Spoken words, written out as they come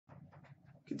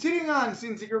Continuing on,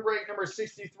 scene secret break number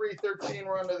 6313.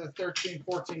 We're on to the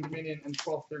 1314 Dominion and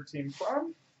 1213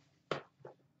 Farm.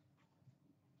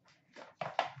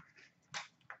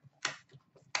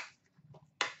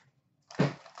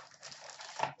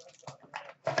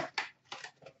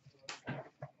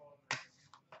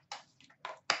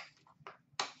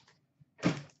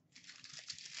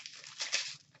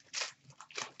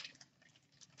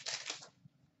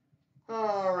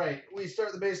 All right, we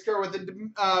start the base card with the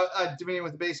Dominion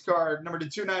with the base card number to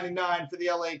 299 for the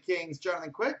LA Kings,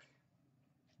 Jonathan Quick.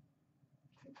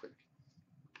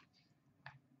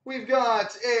 We've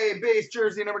got a base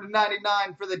jersey number to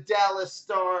 99 for the Dallas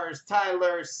Stars,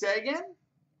 Tyler Seguin.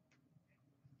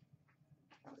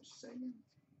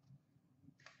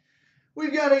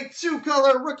 We've got a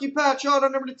two-color rookie patch auto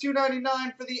number to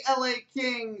 299 for the LA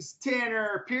Kings,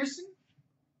 Tanner Pearson.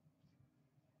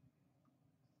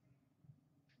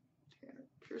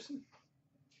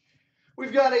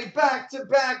 We've got a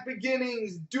back-to-back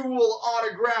beginnings dual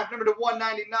autograph number to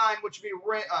 199, which would be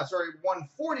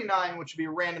 149, which would be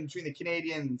random between the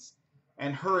Canadians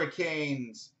and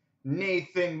Hurricanes,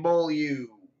 Nathan Beaulieu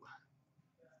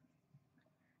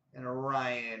and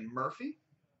Ryan Murphy.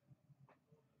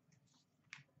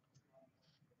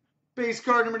 Base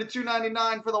card number to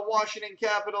 299 for the Washington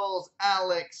Capitals,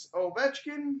 Alex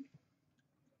Ovechkin.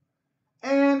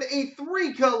 And a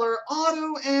three-color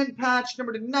auto and patch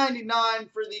number to 99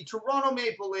 for the Toronto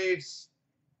Maple Leafs,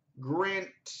 Grant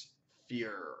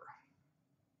Fuhr.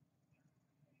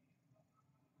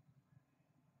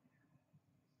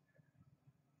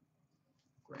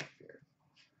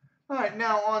 All right,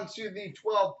 now on to the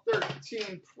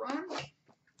 12-13 Prime.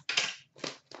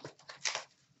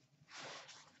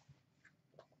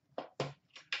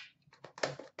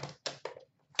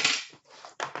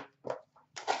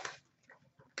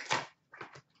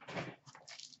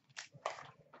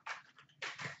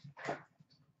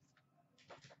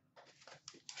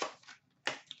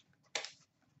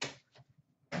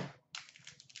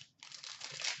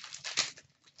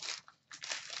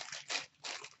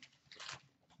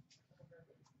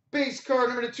 Base card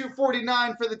number to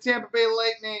 249 for the Tampa Bay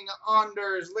Lightning,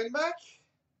 Anders Lindback.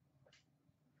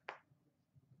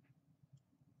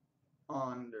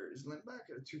 Anders Lindback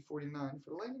at a 249 for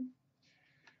the Lightning.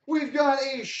 We've got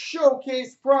a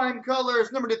showcase prime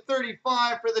colors number to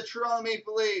 35 for the Toronto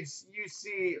Maple Leafs,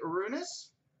 UC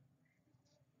Runas.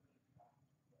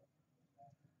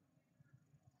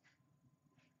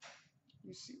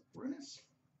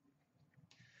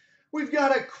 We've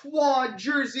got a quad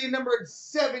jersey numbered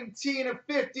 17 of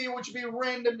 50, which would be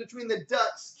random between the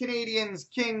Ducks, Canadians,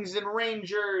 Kings, and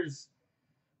Rangers.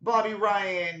 Bobby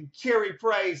Ryan, Carey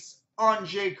Price,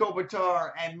 Anze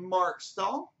Kopitar, and Mark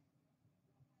Stahl.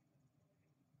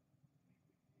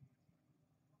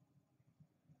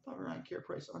 Bobby Ryan, Carey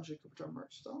Price, Anze Kopitar,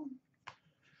 Mark Stahl.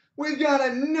 We've got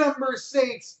a number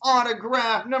 6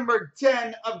 autograph, number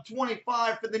 10 of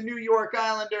 25 for the New York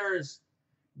Islanders,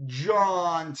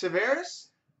 John Tavares.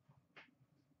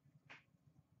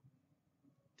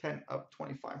 10 of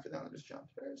 25 for the Islanders, John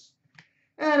Tavares.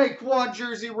 And a quad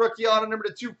jersey rookie auto number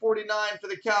to 249 for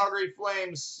the Calgary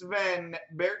Flames, Sven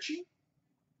Berchi.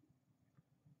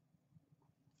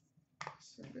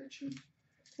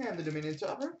 And the Dominion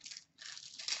topper.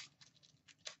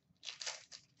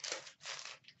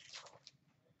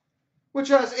 Which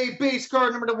has a base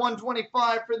card number to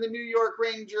 125 for the New York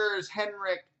Rangers,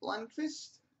 Henrik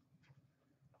Lundqvist.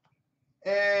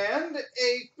 And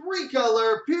a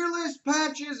three-color Peerless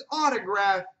Patches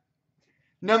autograph,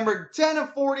 number 10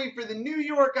 of 40 for the New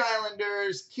York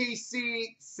Islanders,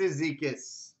 Casey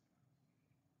Cizikas.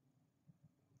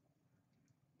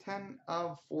 10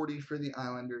 of 40 for the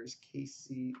Islanders,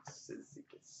 Casey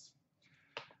Cizikas.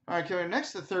 All right, coming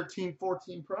next, the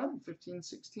 13-14 Prime,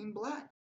 15-16 Black.